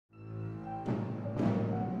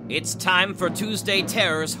It's time for Tuesday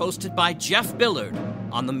Terrors, hosted by Jeff Billard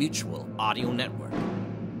on the Mutual Audio Network.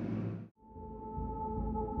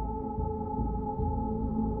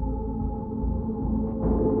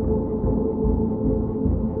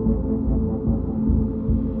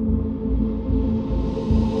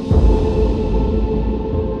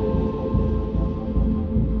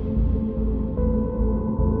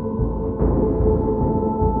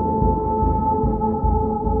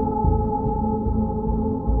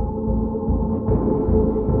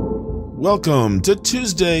 Welcome to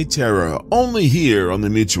Tuesday Terror, only here on the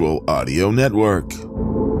Mutual Audio Network.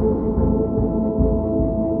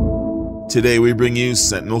 Today we bring you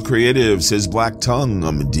Sentinel Creatives, His Black Tongue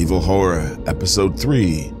on Medieval Horror, Episode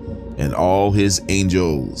 3, and All His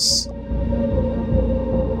Angels.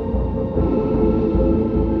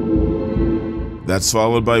 That's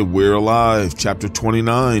followed by We're Alive, Chapter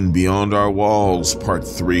 29, Beyond Our Walls, Part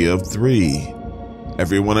 3 of 3.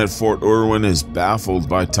 Everyone at Fort Irwin is baffled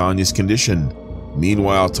by Tanya's condition.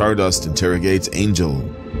 Meanwhile, Tardust interrogates Angel.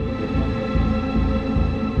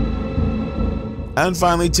 And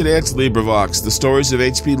finally, today it's LibriVox, the stories of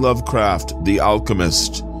H.P. Lovecraft, The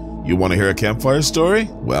Alchemist. You want to hear a campfire story?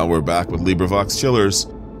 Well, we're back with LibriVox Chillers.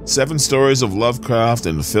 7 stories of Lovecraft,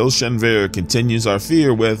 and Phil Shenvere continues our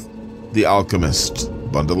fear with The Alchemist.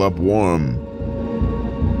 Bundle up warm.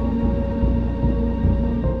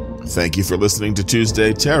 Thank you for listening to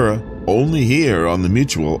Tuesday Terror, only here on the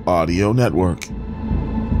Mutual Audio Network.